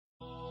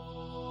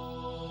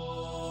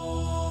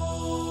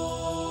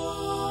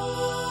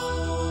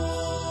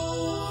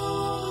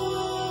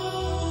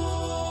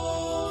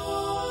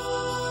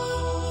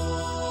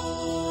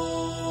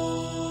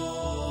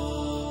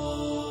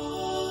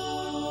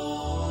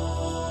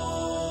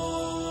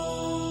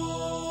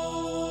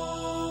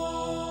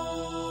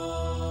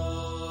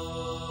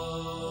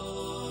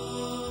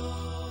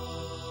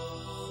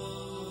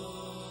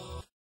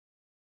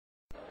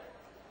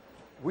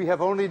we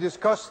have only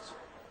discussed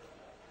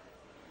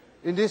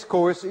in this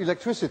course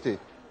electricity.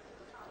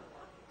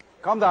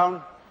 Calm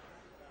down.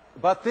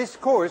 But this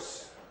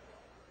course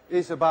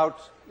is about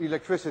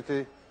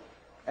electricity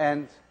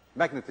and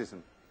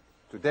magnetism.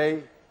 Today,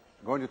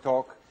 I'm going to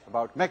talk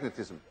about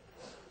magnetism.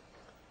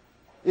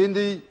 In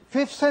the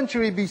 5th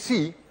century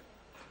BC,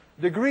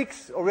 the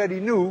Greeks already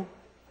knew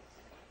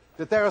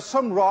that there are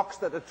some rocks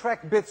that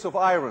attract bits of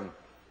iron.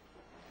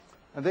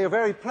 And they are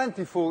very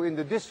plentiful in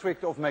the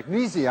district of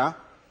Magnesia,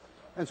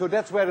 and so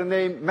that's where the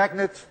name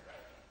magnet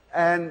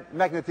and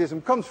magnetism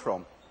comes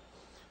from.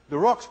 The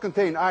rocks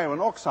contain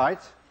iron oxide,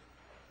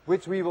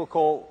 which we will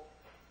call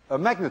a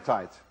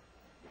magnetite.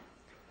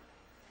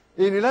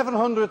 In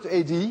 1100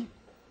 AD,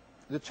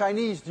 the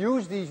Chinese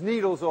used these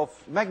needles of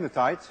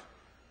magnetite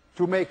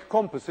to make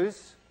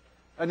compasses,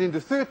 and in the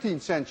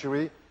 13th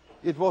century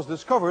it was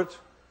discovered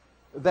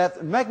that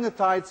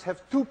magnetites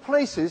have two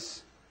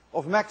places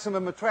of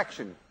maximum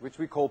attraction, which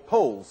we call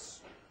poles.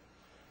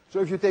 So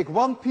if you take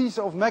one piece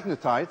of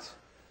magnetite,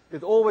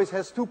 it always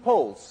has two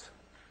poles.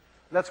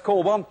 Let's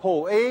call one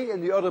pole A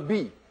and the other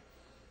B.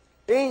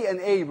 A and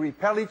A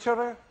repel each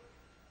other,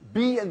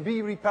 B and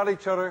B repel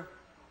each other,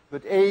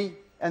 but A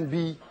and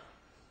B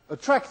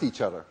attract each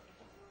other.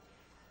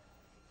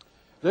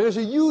 There is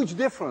a huge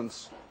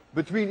difference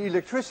between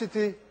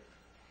electricity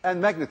and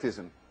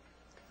magnetism.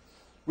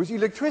 With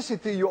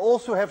electricity, you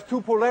also have two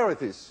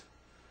polarities,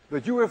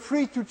 but you are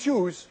free to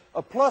choose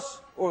a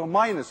plus or a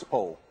minus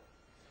pole.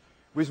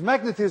 With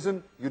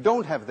magnetism, you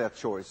don't have that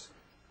choice.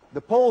 The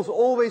poles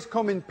always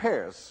come in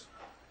pairs.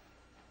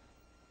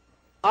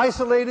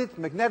 Isolated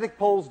magnetic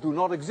poles do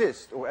not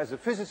exist, or as a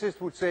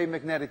physicist would say,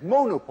 magnetic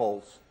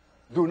monopoles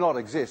do not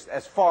exist,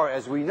 as far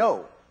as we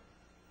know.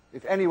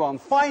 If anyone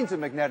finds a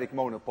magnetic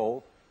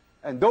monopole,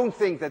 and don't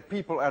think that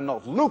people are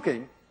not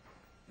looking,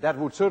 that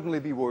would certainly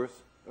be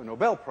worth a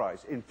Nobel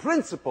Prize. In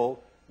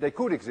principle, they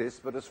could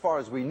exist, but as far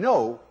as we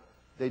know,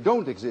 they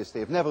don't exist. They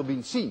have never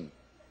been seen.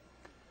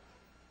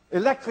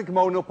 Electric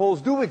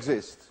monopoles do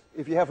exist.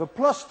 If you have a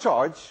plus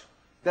charge,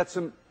 that's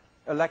an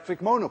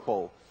electric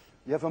monopole.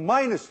 You have a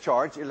minus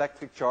charge,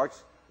 electric charge,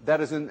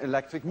 that is an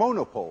electric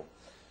monopole.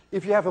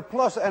 If you have a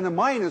plus and a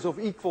minus of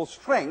equal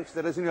strength,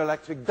 that is an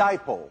electric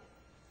dipole.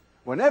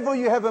 Whenever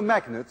you have a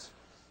magnet,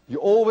 you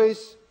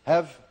always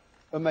have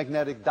a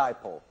magnetic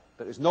dipole.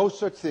 There is no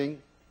such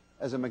thing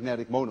as a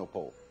magnetic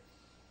monopole.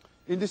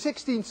 In the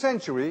 16th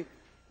century,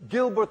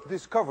 Gilbert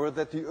discovered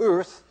that the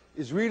Earth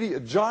is really a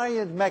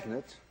giant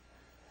magnet,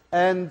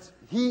 and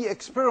he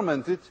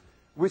experimented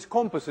with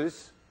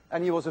compasses,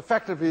 and he was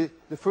effectively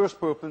the first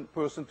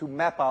person to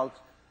map out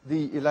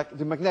the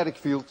magnetic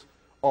field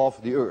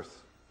of the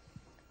Earth.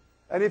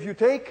 And if you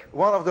take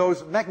one of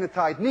those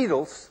magnetite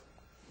needles,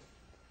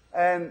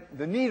 and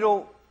the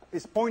needle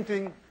is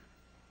pointing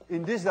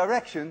in this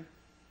direction,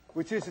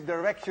 which is the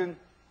direction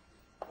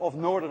of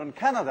northern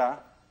Canada,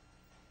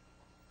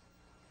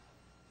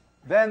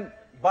 then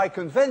by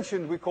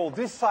convention we call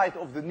this side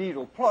of the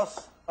needle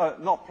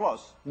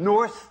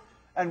north,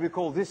 and we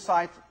call this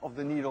side of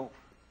the needle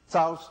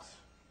south.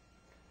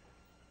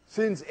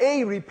 Since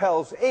A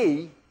repels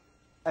A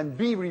and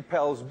B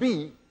repels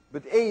B,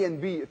 but A and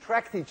B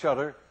attract each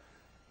other,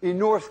 in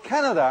North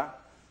Canada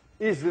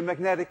is the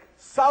magnetic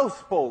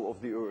south pole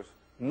of the Earth,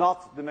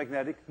 not the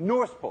magnetic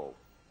north pole.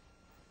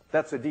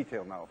 That's a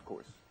detail now, of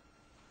course.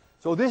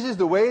 So this is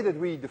the way that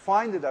we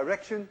define the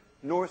direction,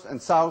 north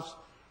and south,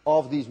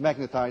 of these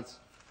magnetite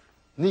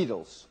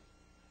needles.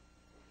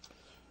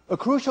 A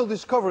crucial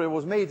discovery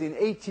was made in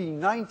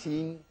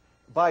 1819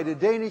 by the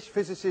Danish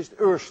physicist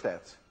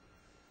Ørsted.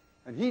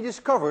 And he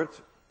discovered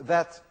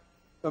that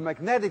a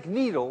magnetic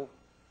needle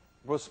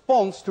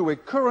responds to a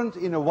current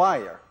in a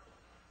wire.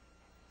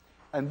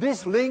 And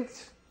this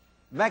linked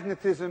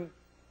magnetism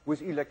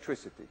with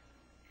electricity.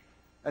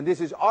 And this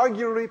is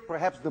arguably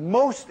perhaps the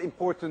most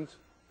important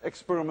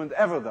experiment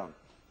ever done.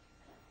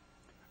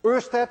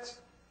 Ørsted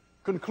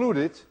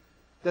concluded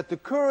that the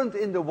current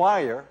in the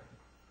wire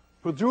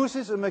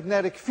produces a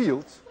magnetic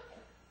field,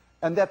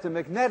 and that the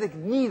magnetic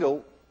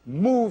needle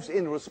moves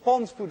in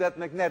response to that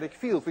magnetic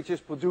field, which is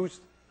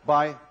produced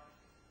by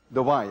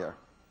the wire.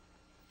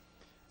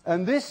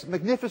 And this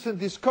magnificent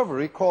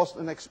discovery caused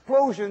an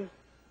explosion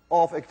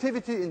of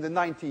activity in the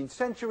 19th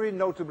century,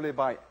 notably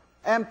by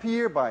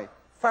Ampere, by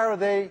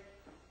Faraday,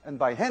 and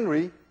by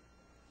Henry,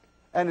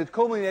 and it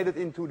culminated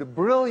into the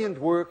brilliant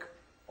work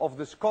of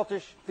the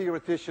Scottish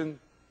theoretician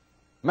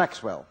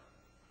Maxwell.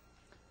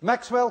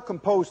 Maxwell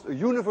composed a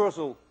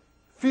universal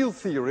field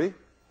theory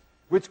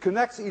which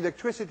connects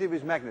electricity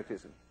with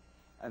magnetism,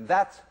 and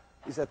that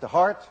is at the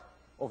heart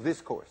of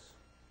this course.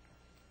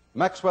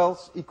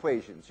 Maxwell's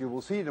equations. You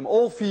will see them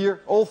all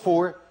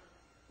four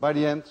by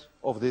the end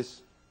of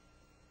this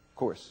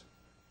course.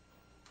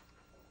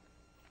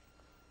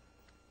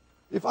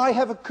 If I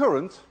have a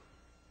current,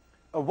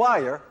 a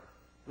wire,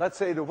 let's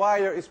say the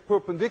wire is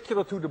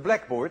perpendicular to the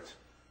blackboard,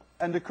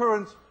 and the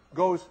current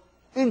goes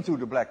into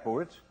the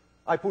blackboard,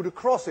 I put a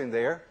cross in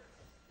there.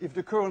 If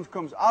the current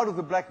comes out of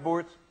the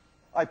blackboard,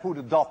 I put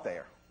a dot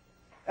there.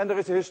 And there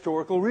is a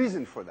historical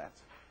reason for that.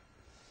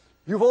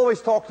 You've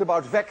always talked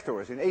about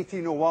vectors in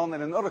 1801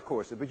 and in other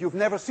courses, but you've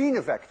never seen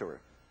a vector.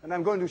 And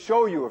I'm going to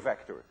show you a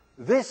vector.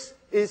 This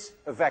is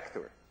a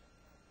vector.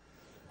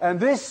 And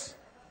this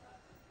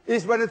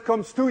is when it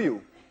comes to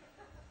you.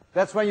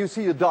 That's when you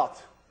see a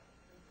dot.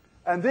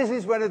 And this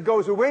is when it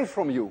goes away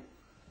from you.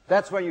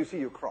 That's when you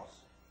see a cross.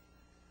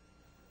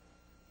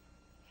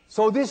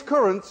 So this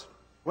current,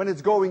 when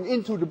it's going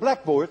into the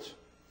blackboard,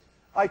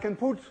 I can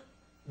put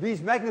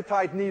these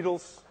magnetite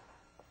needles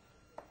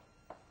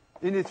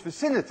in its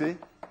vicinity,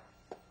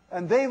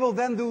 and they will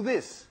then do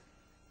this.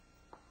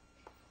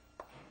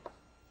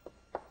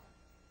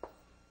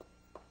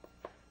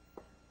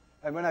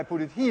 And when I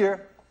put it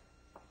here,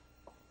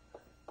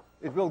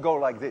 it will go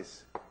like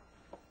this.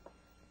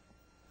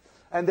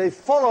 And they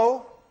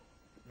follow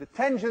the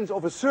tangents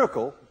of a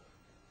circle,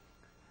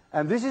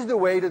 and this is the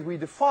way that we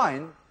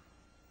define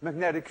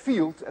magnetic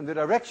field and the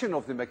direction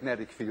of the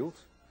magnetic field,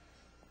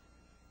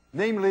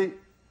 namely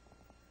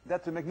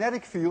that the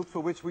magnetic field, for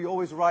which we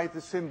always write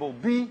the symbol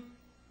B,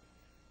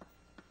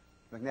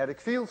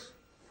 magnetic fields,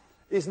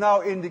 is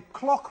now in the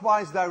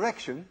clockwise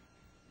direction.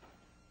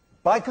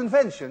 By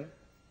convention,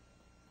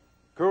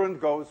 current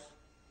goes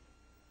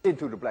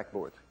into the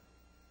blackboard.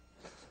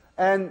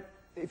 And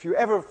if you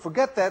ever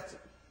forget that,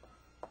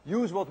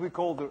 use what we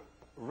call the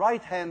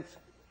right-hand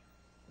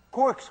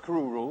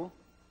corkscrew rule.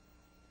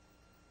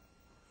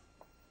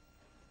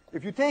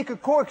 If you take a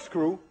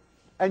corkscrew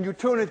and you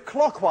turn it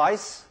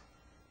clockwise,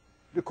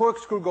 the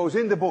corkscrew goes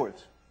in the board.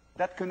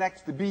 That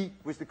connects the B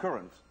with the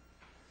current.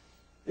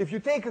 If you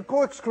take a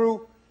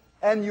corkscrew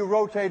and you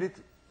rotate it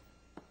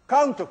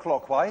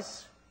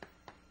counterclockwise,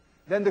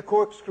 then the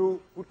corkscrew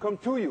would come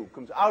to you,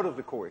 comes out of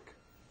the cork.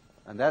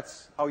 And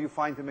that's how you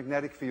find the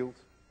magnetic field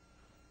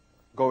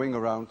going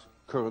around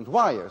current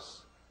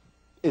wires.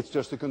 It's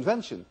just a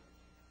convention.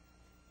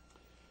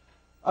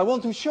 I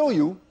want to show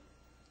you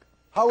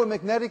how a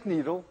magnetic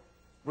needle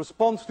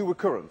responds to a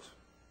current.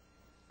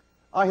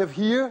 I have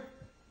here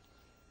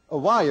a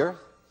wire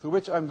through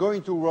which I'm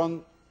going to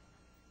run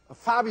a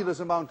fabulous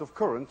amount of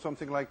current,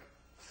 something like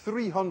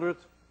 300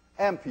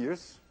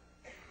 amperes.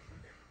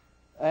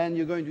 And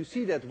you're going to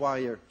see that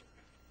wire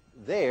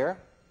there.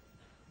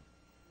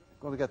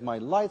 I'm going to get my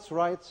lights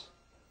right.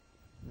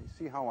 Let me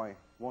see how I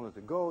want it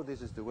to go.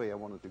 This is the way I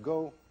want it to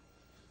go.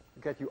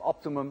 Get you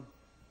optimum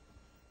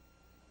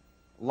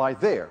light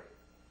there.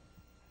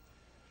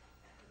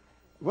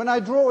 When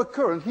I draw a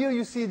current, here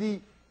you see the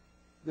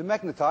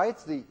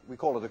magnetite, we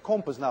call it a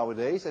compass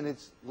nowadays, and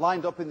it's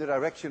lined up in the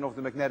direction of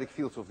the magnetic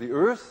fields of the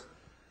Earth.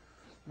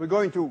 We're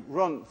going to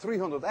run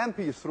 300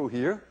 amperes through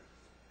here,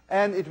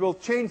 and it will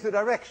change the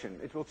direction.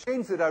 It will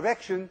change the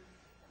direction,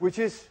 which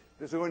is,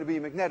 there's going to be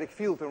a magnetic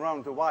field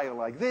around the wire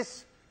like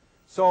this,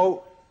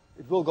 so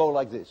it will go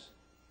like this.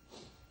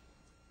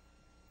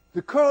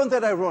 The current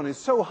that I run is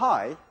so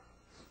high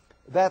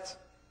that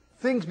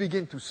things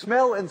begin to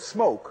smell and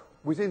smoke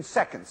within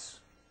seconds.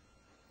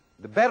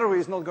 The battery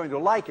is not going to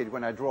like it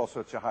when I draw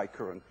such a high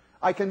current.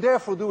 I can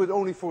therefore do it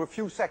only for a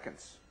few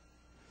seconds.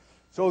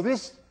 So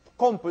this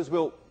compass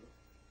will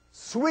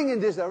swing in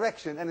this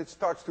direction and it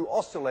starts to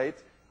oscillate.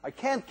 I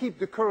can't keep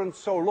the current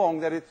so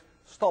long that it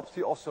stops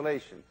the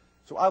oscillation.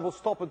 So I will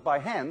stop it by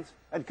hand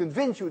and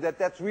convince you that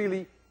that's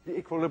really the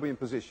equilibrium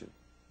position.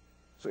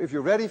 So if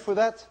you're ready for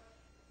that,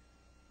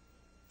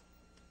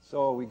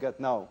 so we got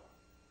now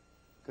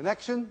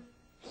connection.